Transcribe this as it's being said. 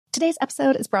Today's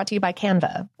episode is brought to you by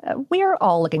Canva. We're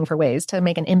all looking for ways to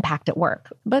make an impact at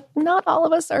work, but not all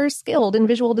of us are skilled in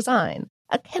visual design.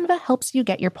 Canva helps you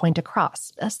get your point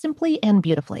across, simply and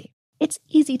beautifully. It's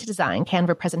easy to design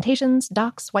Canva presentations,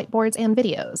 docs, whiteboards, and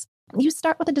videos. You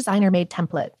start with a designer-made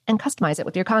template and customize it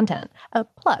with your content.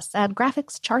 Plus, add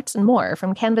graphics, charts, and more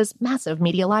from Canva's massive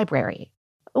media library.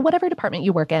 Whatever department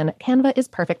you work in, Canva is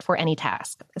perfect for any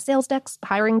task. Sales decks,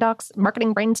 hiring docs,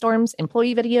 marketing brainstorms,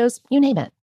 employee videos, you name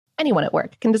it. Anyone at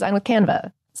work can design with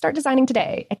Canva. Start designing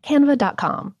today at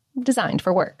canva.com. Designed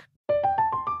for work.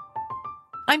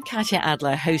 I'm Katya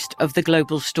Adler, host of The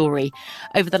Global Story.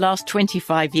 Over the last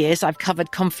 25 years, I've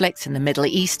covered conflicts in the Middle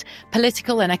East,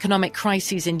 political and economic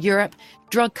crises in Europe,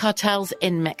 drug cartels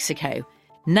in Mexico.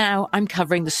 Now I'm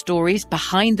covering the stories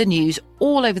behind the news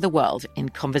all over the world in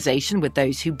conversation with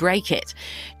those who break it.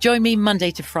 Join me Monday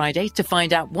to Friday to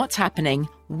find out what's happening,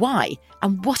 why,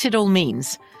 and what it all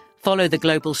means. Follow The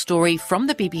Global Story from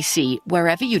the BBC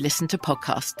wherever you listen to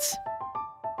podcasts.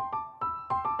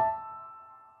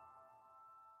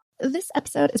 This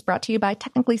episode is brought to you by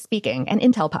Technically Speaking, an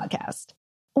Intel podcast.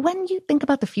 When you think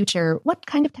about the future, what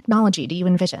kind of technology do you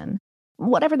envision?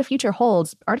 Whatever the future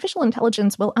holds, artificial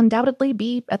intelligence will undoubtedly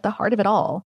be at the heart of it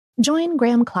all. Join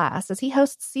Graham Class as he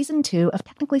hosts Season 2 of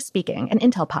Technically Speaking, an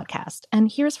Intel podcast, and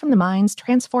hears from the minds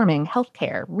transforming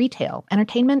healthcare, retail,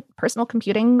 entertainment, personal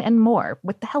computing, and more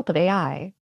with the help of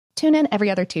AI. Tune in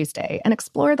every other Tuesday and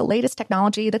explore the latest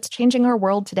technology that's changing our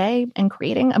world today and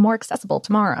creating a more accessible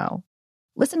tomorrow.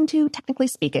 Listen to Technically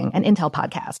Speaking, an Intel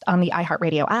podcast on the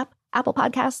iHeartRadio app, Apple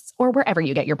Podcasts, or wherever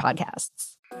you get your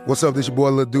podcasts. What's up, this your boy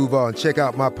Lil Duval, and check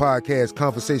out my podcast,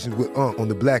 Conversations with Unc, on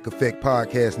the Black Effect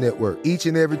Podcast Network. Each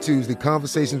and every Tuesday,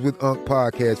 Conversations with Unc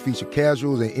podcast feature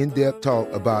casuals and in-depth talk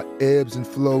about ebbs and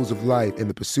flows of life and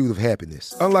the pursuit of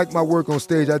happiness. Unlike my work on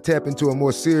stage, I tap into a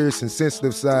more serious and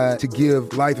sensitive side to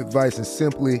give life advice and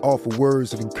simply offer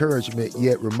words of encouragement,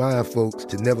 yet remind folks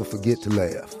to never forget to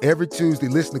laugh. Every Tuesday,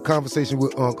 listen to Conversations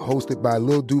with Unc, hosted by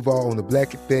Lil Duval on the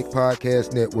Black Effect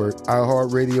Podcast Network,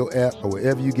 iHeartRadio app, or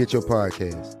wherever you get your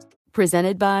podcasts.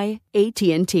 Presented by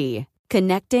AT&T.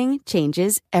 Connecting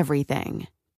changes everything.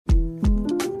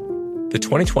 The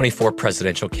 2024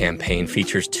 presidential campaign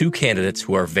features two candidates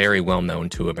who are very well known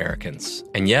to Americans.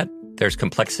 And yet, there's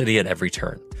complexity at every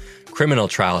turn. Criminal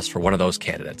trials for one of those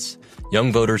candidates.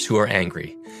 Young voters who are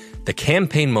angry. The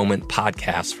Campaign Moment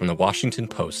podcast from the Washington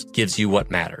Post gives you what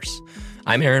matters.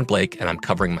 I'm Aaron Blake, and I'm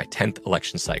covering my 10th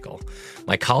election cycle.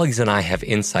 My colleagues and I have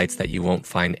insights that you won't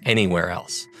find anywhere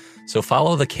else. So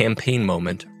follow The Campaign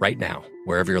Moment right now,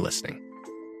 wherever you're listening.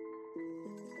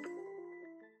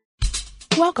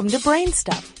 Welcome to Brain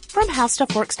Stuff from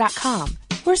HowStuffWorks.com,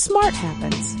 where smart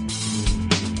happens.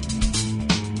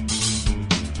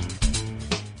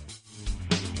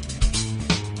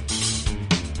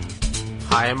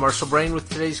 Hi, I'm Marshall Brain with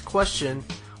today's question.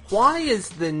 Why is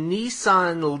the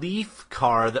Nissan Leaf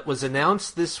car that was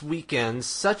announced this weekend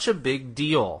such a big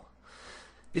deal?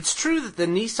 It's true that the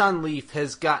Nissan Leaf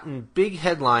has gotten big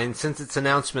headlines since its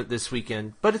announcement this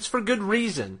weekend, but it's for good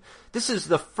reason. This is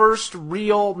the first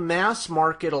real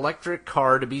mass-market electric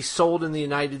car to be sold in the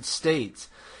United States.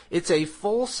 It's a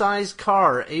full-size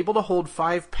car able to hold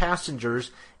 5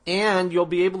 passengers, and you'll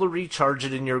be able to recharge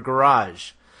it in your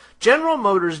garage. General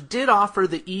Motors did offer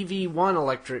the EV1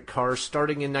 electric car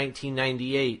starting in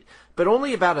 1998, but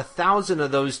only about 1,000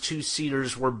 of those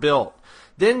two-seaters were built.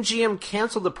 Then GM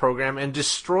canceled the program and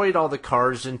destroyed all the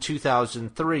cars in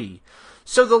 2003.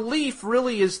 So the Leaf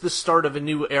really is the start of a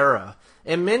new era,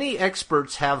 and many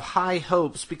experts have high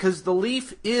hopes because the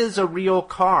Leaf is a real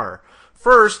car.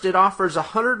 First, it offers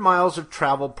 100 miles of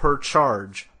travel per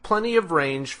charge, plenty of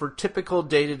range for typical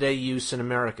day-to-day use in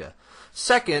America.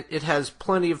 Second, it has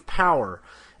plenty of power.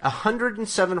 A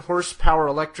 107 horsepower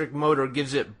electric motor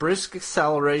gives it brisk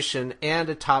acceleration and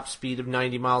a top speed of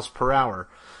 90 miles per hour.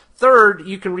 Third,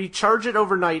 you can recharge it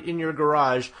overnight in your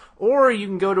garage, or you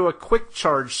can go to a quick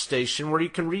charge station where you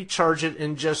can recharge it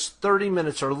in just 30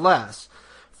 minutes or less.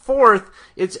 Fourth,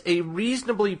 it's a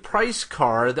reasonably priced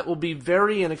car that will be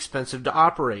very inexpensive to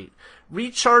operate.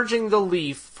 Recharging the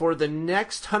Leaf for the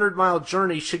next 100-mile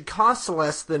journey should cost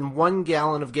less than 1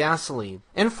 gallon of gasoline.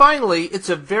 And finally, it's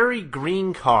a very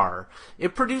green car.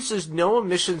 It produces no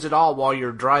emissions at all while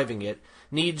you're driving it,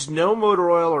 needs no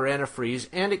motor oil or antifreeze,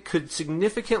 and it could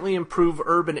significantly improve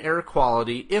urban air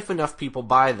quality if enough people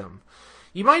buy them.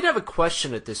 You might have a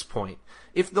question at this point.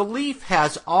 If the Leaf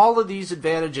has all of these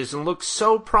advantages and looks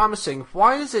so promising,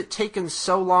 why has it taken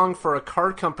so long for a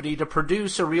car company to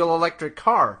produce a real electric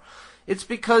car? It's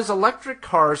because electric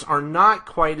cars are not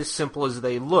quite as simple as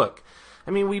they look.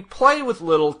 I mean, we play with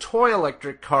little toy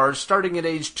electric cars starting at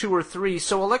age 2 or 3,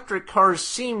 so electric cars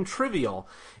seem trivial.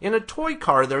 In a toy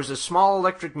car, there's a small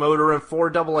electric motor and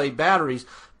 4 AA batteries,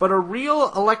 but a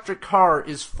real electric car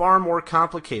is far more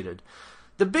complicated.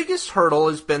 The biggest hurdle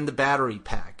has been the battery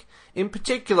pack. In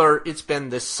particular, it's been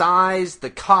the size, the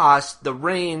cost, the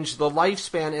range, the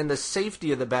lifespan, and the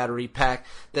safety of the battery pack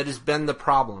that has been the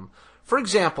problem. For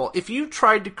example, if you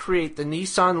tried to create the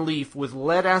Nissan Leaf with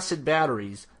lead-acid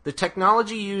batteries, the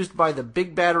technology used by the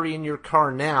big battery in your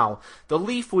car now, the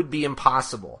Leaf would be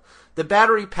impossible. The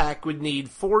battery pack would need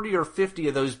 40 or 50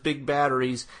 of those big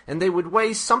batteries, and they would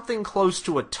weigh something close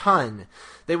to a ton.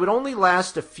 They would only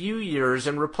last a few years,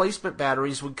 and replacement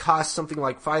batteries would cost something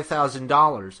like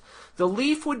 $5,000. The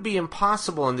Leaf would be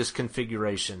impossible in this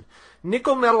configuration.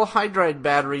 Nickel metal hydride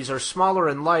batteries are smaller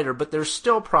and lighter, but they're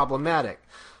still problematic.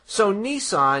 So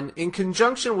Nissan, in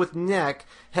conjunction with NEC,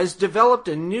 has developed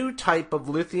a new type of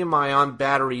lithium-ion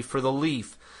battery for the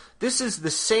Leaf. This is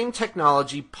the same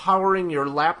technology powering your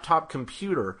laptop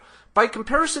computer. By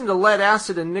comparison to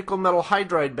lead-acid and nickel metal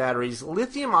hydride batteries,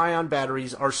 lithium-ion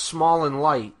batteries are small and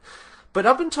light. But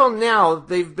up until now,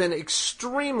 they've been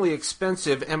extremely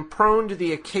expensive and prone to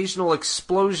the occasional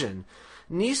explosion.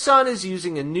 Nissan is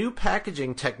using a new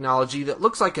packaging technology that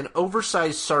looks like an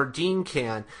oversized sardine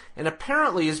can, and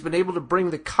apparently has been able to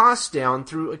bring the cost down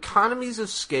through economies of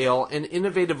scale and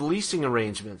innovative leasing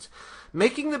arrangements,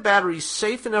 making the batteries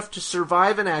safe enough to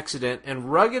survive an accident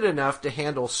and rugged enough to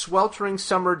handle sweltering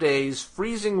summer days,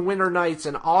 freezing winter nights,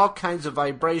 and all kinds of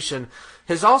vibration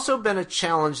has also been a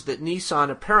challenge that Nissan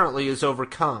apparently has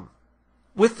overcome.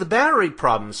 With the battery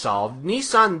problem solved,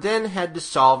 Nissan then had to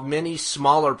solve many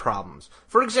smaller problems.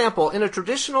 For example, in a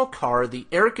traditional car, the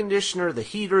air conditioner, the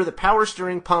heater, the power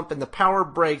steering pump, and the power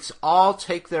brakes all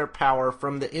take their power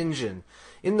from the engine.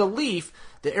 In the Leaf,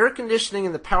 the air conditioning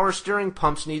and the power steering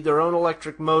pumps need their own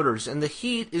electric motors, and the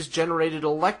heat is generated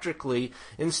electrically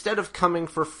instead of coming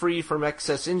for free from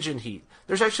excess engine heat.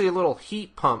 There's actually a little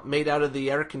heat pump made out of the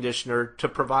air conditioner to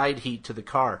provide heat to the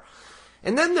car.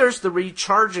 And then there's the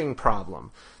recharging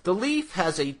problem. The Leaf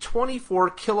has a 24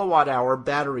 kilowatt-hour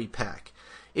battery pack.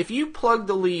 If you plug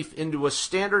the Leaf into a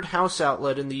standard house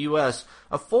outlet in the U.S.,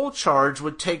 a full charge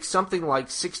would take something like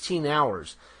 16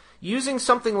 hours. Using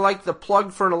something like the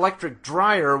plug for an electric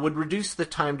dryer would reduce the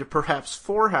time to perhaps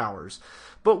 4 hours.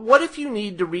 But what if you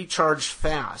need to recharge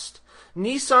fast?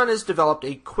 Nissan has developed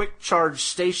a quick charge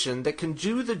station that can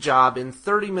do the job in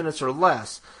 30 minutes or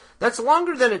less. That's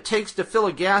longer than it takes to fill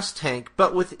a gas tank,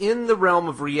 but within the realm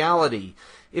of reality.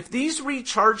 If these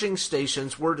recharging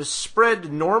stations were to spread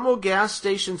to normal gas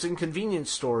stations and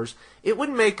convenience stores, it would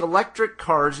make electric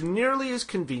cars nearly as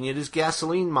convenient as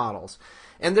gasoline models.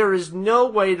 And there is no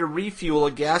way to refuel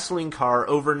a gasoline car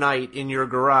overnight in your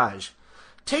garage.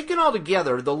 Taken all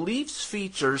together, the Leaf's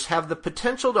features have the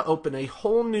potential to open a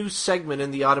whole new segment in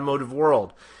the automotive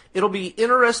world. It'll be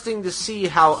interesting to see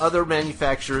how other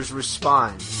manufacturers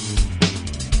respond.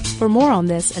 For more on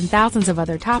this and thousands of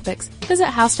other topics, visit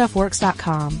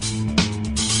HowStuffWorks.com.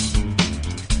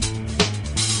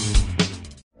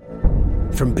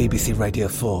 From BBC Radio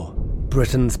 4,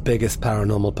 Britain's biggest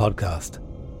paranormal podcast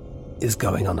is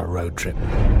going on a road trip.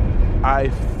 I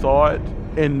thought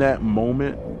in that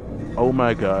moment, oh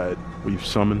my God, we've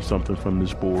summoned something from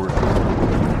this board.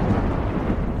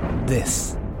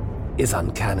 This is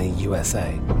Uncanny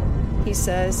USA. He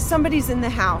says, somebody's in the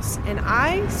house, and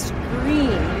I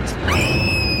screamed.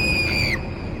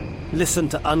 Listen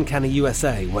to Uncanny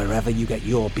USA wherever you get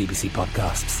your BBC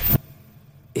podcasts,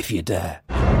 if you dare.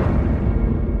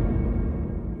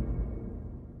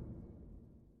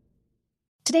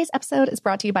 Today's episode is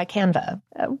brought to you by Canva.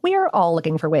 We're all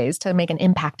looking for ways to make an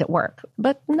impact at work,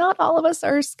 but not all of us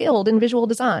are skilled in visual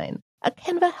design.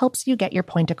 Canva helps you get your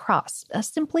point across,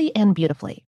 simply and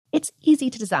beautifully. It's easy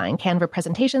to design Canva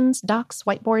presentations, docs,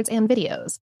 whiteboards, and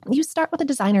videos. You start with a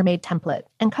designer-made template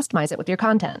and customize it with your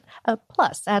content.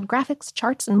 Plus, add graphics,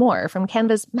 charts, and more from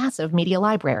Canva's massive media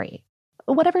library.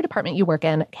 Whatever department you work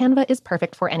in, Canva is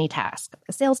perfect for any task.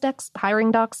 Sales decks,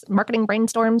 hiring docs, marketing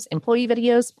brainstorms, employee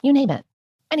videos, you name it.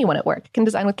 Anyone at work can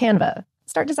design with Canva.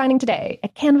 Start designing today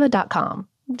at canva.com.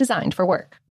 Designed for work.